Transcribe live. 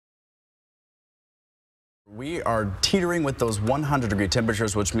We are teetering with those 100-degree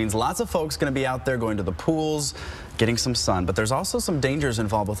temperatures, which means lots of folks going to be out there going to the pools, getting some sun. But there's also some dangers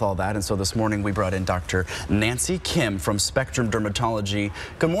involved with all that. And so this morning we brought in Dr. Nancy Kim from Spectrum Dermatology.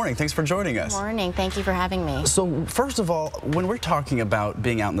 Good morning. Thanks for joining us. Good morning. Thank you for having me. So first of all, when we're talking about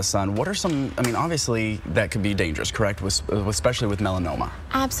being out in the sun, what are some, obviously that could be dangerous, correct? Especially with melanoma.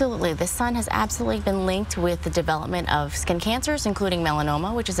 Absolutely. The sun has absolutely been linked with the development of skin cancers, including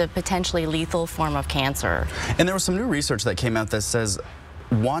melanoma, which is a potentially lethal form of cancer. And there was some new research that came out that says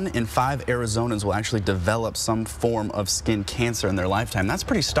 1 in 5 Arizonans will actually develop some form of skin cancer in their lifetime. That's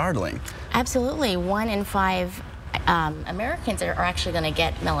pretty startling. Absolutely. 1 in 5 Americans are actually going to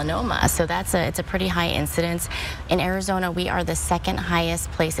get melanoma, so it's a pretty high incidence. In Arizona, we are the second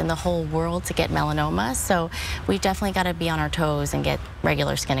highest place in the whole world to get melanoma, so we definitely got to be on our toes and get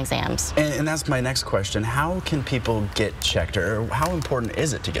regular skin exams. And that's my next question. How can people get checked, or how important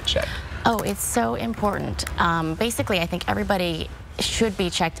is it to get checked? Oh, it's so important. Basically, I think everybody should be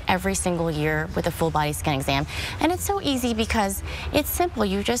checked every single year with a full body skin exam. And it's so easy because it's simple.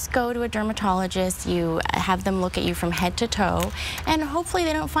 You just go to a dermatologist, you have them look at you from head to toe, and hopefully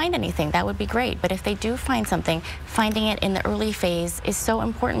they don't find anything. That would be great. But if they do find something, finding it in the early phase is so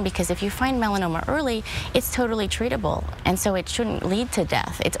important, because if you find melanoma early, it's totally treatable. And so it shouldn't lead to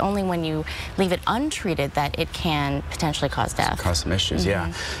death. It's only when you leave it untreated that it can potentially cause death. Cause some issues,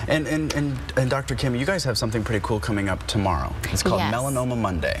 yeah. And Dr. Kim, you guys have something pretty cool coming up tomorrow. It's called Melanoma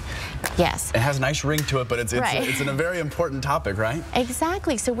Monday. Yes. It has a nice ring to it, but it's right. it's a very important topic, right?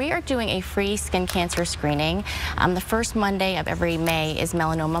 Exactly. So we are doing a free skin cancer screening. The first Monday of every May is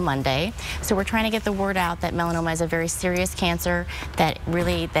Melanoma Monday. So we're trying to get the word out that melanoma is a very serious cancer, that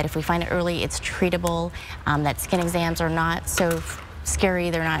if we find it early, it's treatable, that skin exams are not so scary.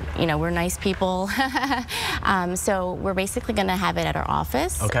 They're not, we're nice people. So we're basically going to have it at our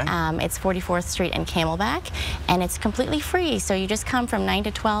office. Okay. It's 44th Street and Camelback, and it's completely free. So you just come from 9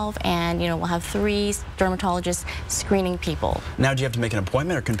 to 12, and we'll have 3 dermatologists screening people. Now, do you have to make an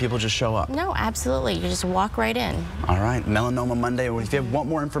appointment, or can people just show up? No, absolutely. You just walk right in. All right, Melanoma Monday. If you want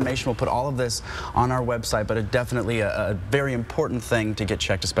more information, we'll put all of this on our website, but it's definitely a very important thing to get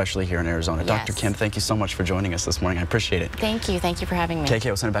checked, especially here in Arizona. Yes. Dr. Kim, thank you so much for joining us this morning. I appreciate it. Thank you. Thank you for having me. Take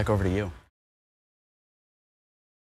care. We'll send it back over to you.